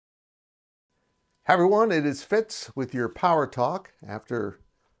Hi everyone, it is Fitz with your Power Talk after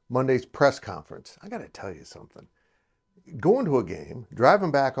Monday's press conference. I got to tell you something. Going to a game,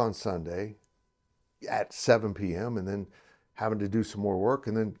 driving back on Sunday at 7 p.m., and then having to do some more work,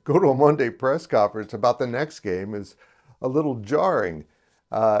 and then go to a Monday press conference about the next game is a little jarring.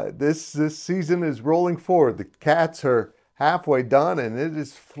 This season is rolling forward. The Cats are halfway done, and it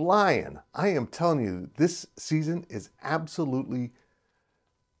is flying. I am telling you, this season is absolutely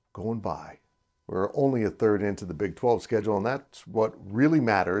going by. We're only a third into the Big 12 schedule, and that's what really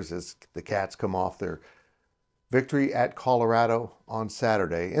matters as the Cats come off their victory at Colorado on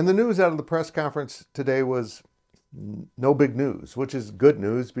Saturday. And the news out of the press conference today was no big news, which is good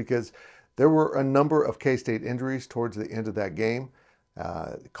news because there were a number of K-State injuries towards the end of that game.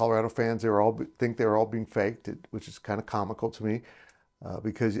 Colorado fans, think they were all being faked, which is kind of comical to me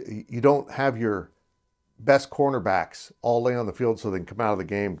because you don't have your best cornerbacks all lay on the field so they can come out of the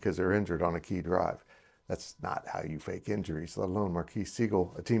game because they're injured on a key drive. That's not how you fake injuries, let alone Marquise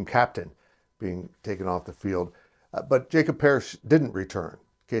Siegel, a team captain, being taken off the field. But Jacob Parrish didn't return.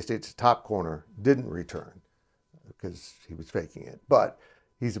 K-State's top corner didn't return because he was faking it. But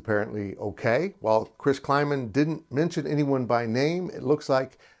he's apparently okay. While Chris Klieman didn't mention anyone by name, it looks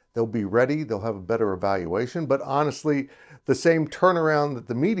like they'll be ready. They'll have a better evaluation. But honestly, the same turnaround that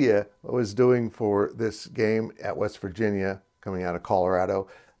the media was doing for this game at West Virginia coming out of Colorado,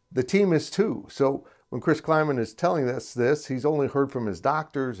 the team is too. So when Chris Klieman is telling us this, he's only heard from his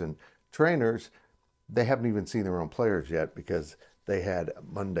doctors and trainers. They haven't even seen their own players yet because they had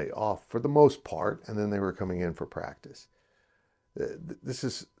Monday off for the most part, and then they were coming in for practice. This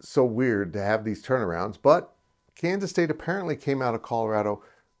is so weird to have these turnarounds, but Kansas State apparently came out of Colorado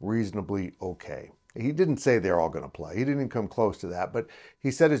reasonably okay. He didn't say they're all going to play. He didn't come close to that, but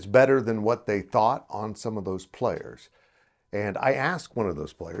he said it's better than what they thought on some of those players. And I asked one of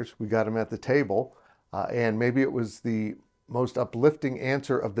those players, we got him at the table, and maybe it was the most uplifting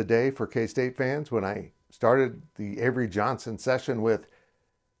answer of the day for K-State fans when I started the Avery Johnson session with,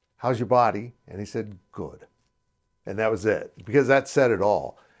 "How's your body?" And he said, "Good." And that was it, because that said it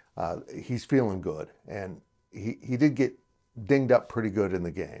all. He's feeling good, and he did get dinged up pretty good in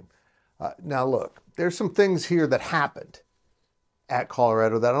the game. Now, look, there's some things here that happened at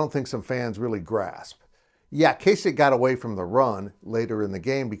Colorado that I don't think some fans really grasp. Yeah, K-State got away from the run later in the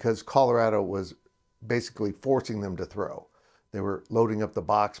game because Colorado was basically forcing them to throw. They were loading up the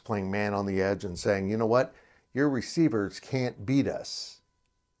box, playing man on the edge, and saying, you know what? Your receivers can't beat us.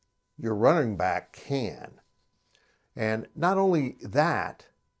 Your running back can. And not only that,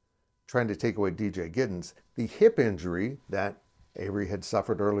 trying to take away DJ Giddens, the hip injury that Avery had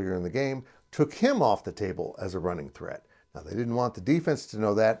suffered earlier in the game took him off the table as a running threat. Now, they didn't want the defense to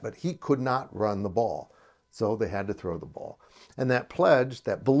know that, but he could not run the ball. So they had to throw the ball. And that pledge,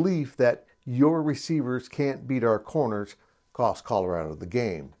 that belief that your receivers can't beat our corners, cost Colorado the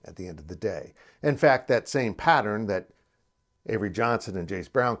game at the end of the day. In fact, that same pattern that Avery Johnson and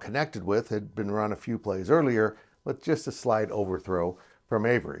Jace Brown connected with had been run a few plays earlier with just a slight overthrow from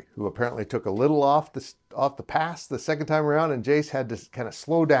Avery, who apparently took a little off the pass the second time around, and Jace had to kind of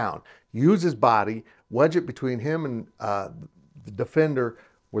slow down, use his body, wedge it between him and the defender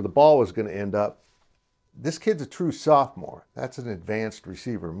where the ball was going to end up. This kid's a true sophomore. That's an advanced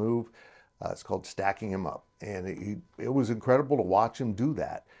receiver move. It's called stacking him up, and it was incredible to watch him do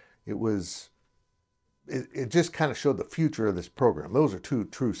that. It just kind of showed the future of this program. Those are two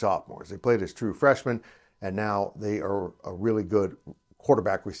true sophomores. They played as true freshmen, and now they are a really good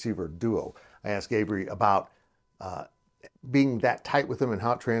quarterback receiver duo. I asked Avery about being that tight with him and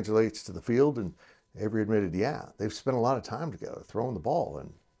how it translates to the field, and Avery admitted, yeah, they've spent a lot of time together throwing the ball,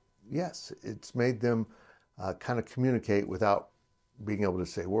 and yes, it's made them kind of communicate without being able to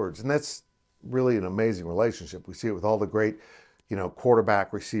say words. And that's really an amazing relationship. We see it with all the great,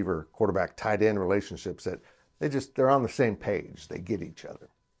 quarterback receiver, quarterback tight end relationships that they're on the same page. They get each other.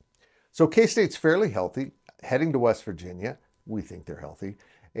 So K-State's fairly healthy, heading to West Virginia. We think they're healthy.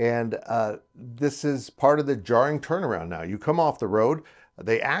 And this is part of the jarring turnaround now. You come off the road.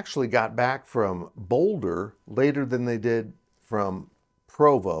 They actually got back from Boulder later than they did from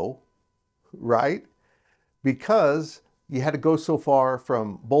Provo, right? Because you had to go so far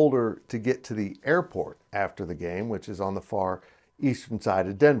from Boulder to get to the airport after the game, which is on the far eastern side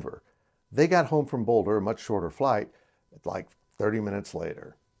of Denver. They got home from Boulder, a much shorter flight, like 30 minutes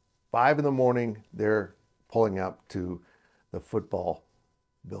later. 5 in the morning, they're pulling up to the football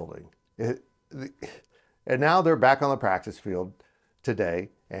building. And now they're back on the practice field today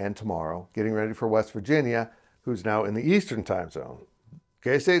and tomorrow, getting ready for West Virginia, who's now in the Eastern time zone.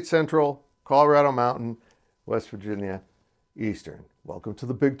 K-State Central, Colorado Mountain, West Virginia Eastern. Welcome to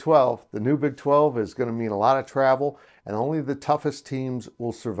the Big 12. The new Big 12 is going to mean a lot of travel, and only the toughest teams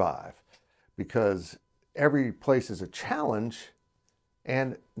will survive because every place is a challenge,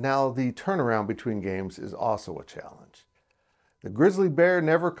 and now the turnaround between games is also a challenge. The grizzly bear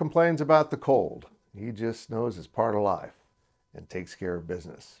never complains about the cold. He just knows it's part of life and takes care of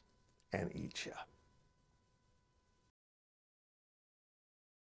business and eats you.